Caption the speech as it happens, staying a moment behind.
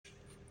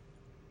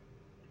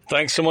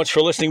Thanks so much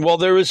for listening. Well,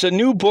 there is a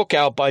new book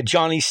out by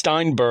Johnny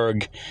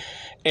Steinberg,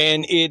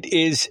 and it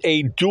is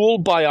a dual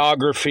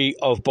biography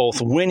of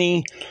both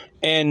Winnie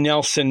and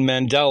Nelson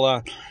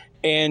Mandela.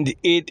 And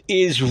it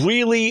is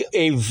really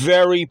a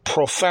very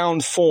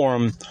profound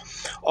form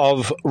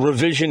of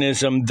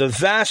revisionism. The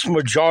vast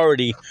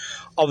majority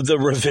of the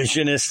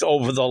revisionists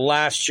over the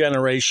last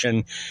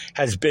generation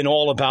has been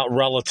all about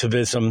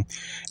relativism,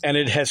 and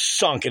it has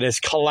sunk. It has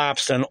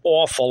collapsed an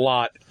awful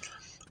lot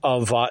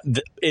of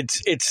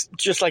it's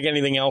just like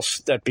anything else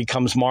that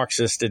becomes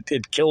Marxist.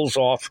 It kills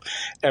off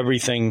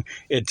everything.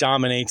 It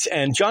dominates.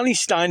 And Johnny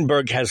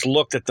Steinberg has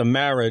looked at the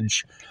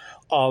marriage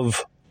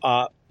of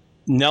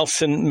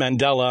Nelson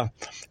Mandela,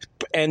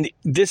 and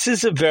this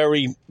is a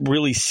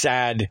really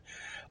sad.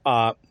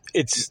 I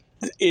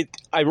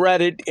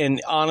read it,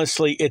 and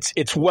honestly,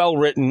 it's well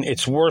written.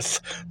 It's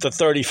worth the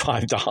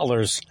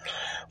 $35,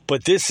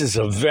 but this is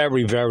a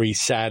very, very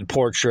sad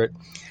portrait.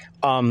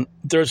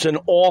 There's an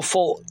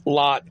awful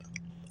lot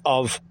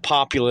of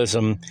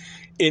populism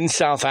in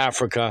South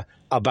Africa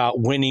about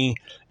Winnie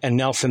and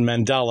Nelson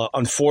Mandela.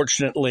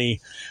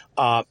 Unfortunately,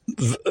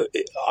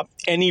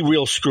 any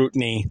real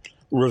scrutiny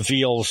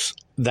reveals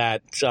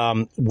that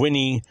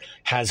Winnie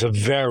has a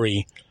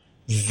very,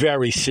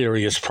 very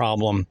serious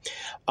problem.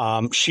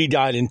 She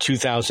died in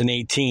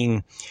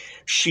 2018.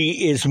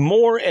 She is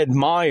more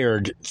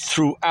admired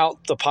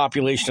throughout the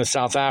population of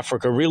South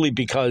Africa, really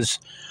because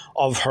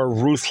of her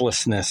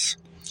ruthlessness.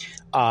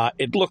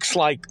 It looks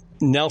like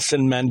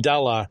Nelson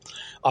Mandela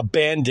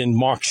abandoned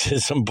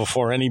Marxism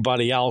before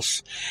anybody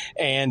else,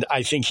 and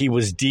I think he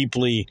was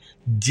deeply,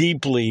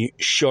 deeply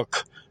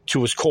shook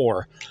to his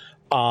core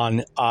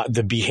on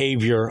the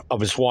behavior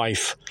of his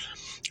wife.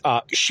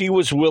 She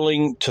was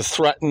willing to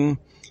threaten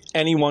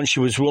anyone. She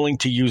was willing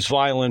to use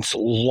violence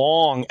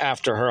long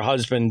after her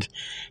husband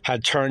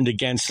had turned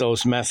against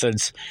those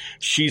methods.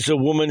 She's a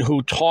woman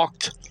who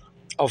talked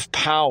of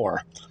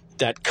power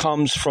that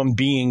comes from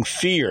being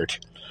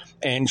feared,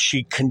 and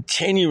she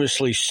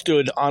continuously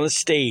stood on a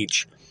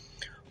stage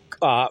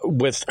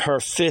with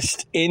her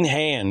fist in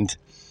hand.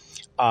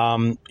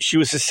 She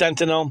was a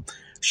sentinel.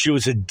 She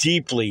was a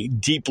deeply,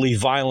 deeply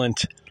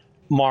violent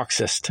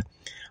Marxist.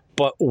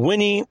 But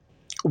Winnie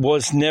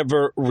was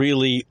never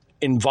really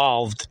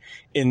involved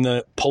in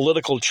the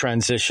political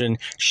transition.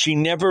 She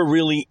never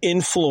really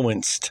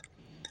influenced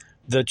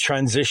the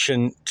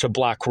transition to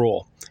black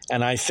rule.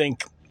 And I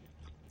think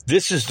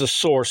this is the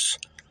source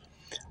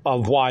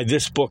of why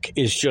this book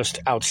is just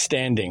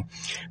outstanding.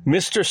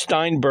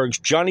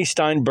 Johnny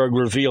Steinberg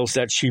reveals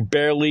that she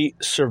barely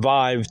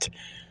survived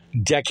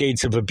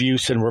decades of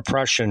abuse and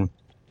repression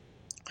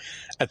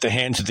at the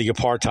hands of the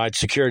apartheid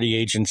security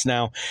agents.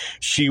 Now,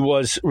 she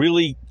was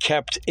really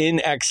kept in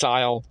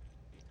exile,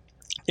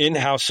 in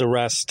house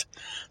arrest.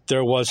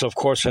 There was, of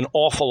course, an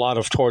awful lot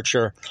of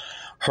torture.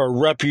 Her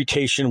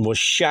reputation was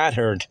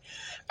shattered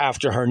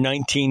after her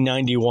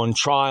 1991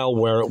 trial,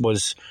 where it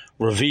was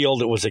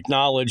revealed, it was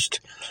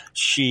acknowledged,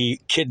 she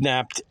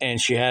kidnapped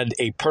and she had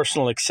a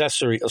personal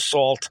accessory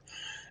assault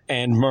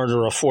and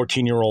murder a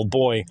 14-year-old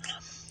boy.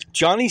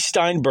 Johnny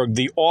Steinberg,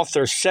 the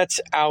author, sets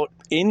out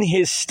in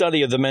his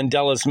study of the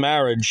Mandela's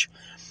marriage,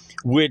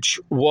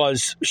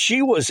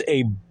 she was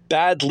a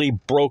badly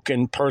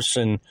broken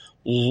person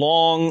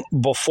long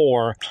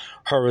before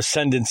her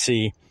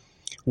ascendancy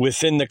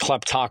within the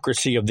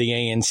kleptocracy of the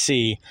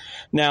ANC.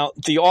 Now,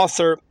 the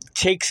author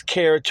takes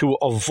care to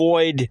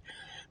avoid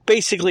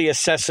basically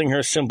assessing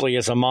her simply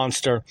as a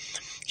monster.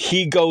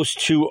 He goes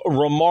to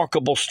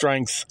remarkable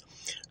strength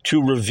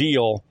to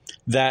reveal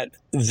that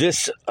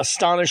this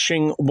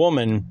astonishing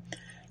woman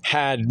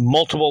had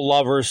multiple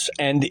lovers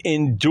and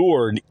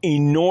endured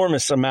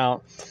enormous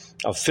amount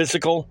of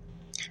physical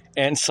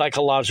and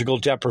psychological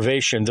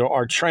deprivation. There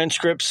are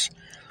transcripts,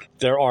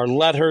 there are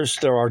letters,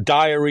 there are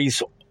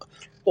diaries.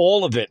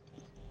 All of it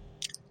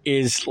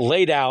is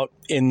laid out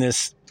in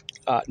this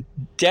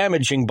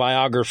damaging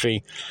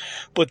biography.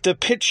 But the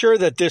picture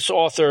that this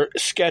author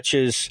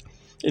sketches,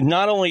 it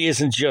not only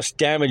isn't just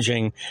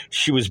damaging,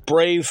 she was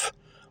brave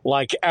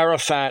like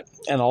Arafat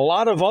and a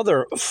lot of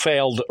other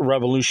failed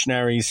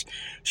revolutionaries.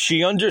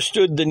 She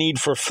understood the need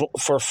for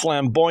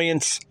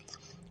flamboyance.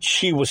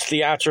 She was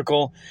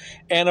theatrical.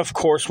 And of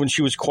course, when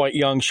she was quite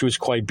young, she was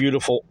quite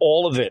beautiful.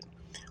 All of it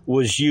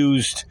was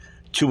used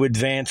to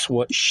advance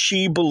what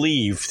she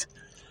believed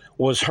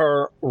was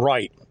her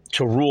right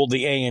to rule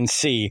the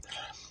ANC.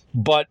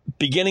 But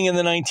beginning in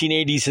the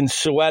 1980s in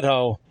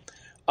Soweto,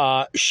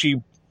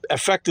 she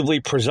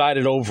effectively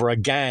presided over a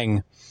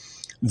gang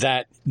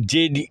that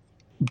did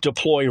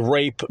deploy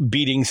rape,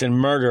 beatings, and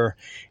murder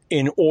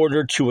in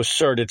order to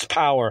assert its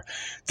power.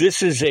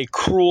 This is a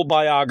cruel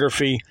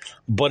biography,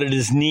 but it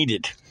is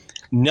needed.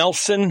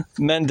 Nelson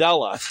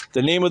Mandela.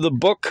 The name of the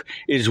book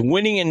is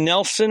Winnie and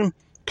Nelson,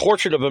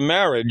 Portrait of a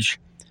Marriage,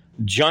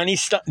 Johnny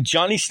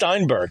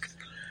Steinberg.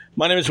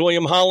 My name is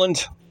William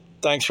Holland.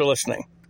 Thanks for listening.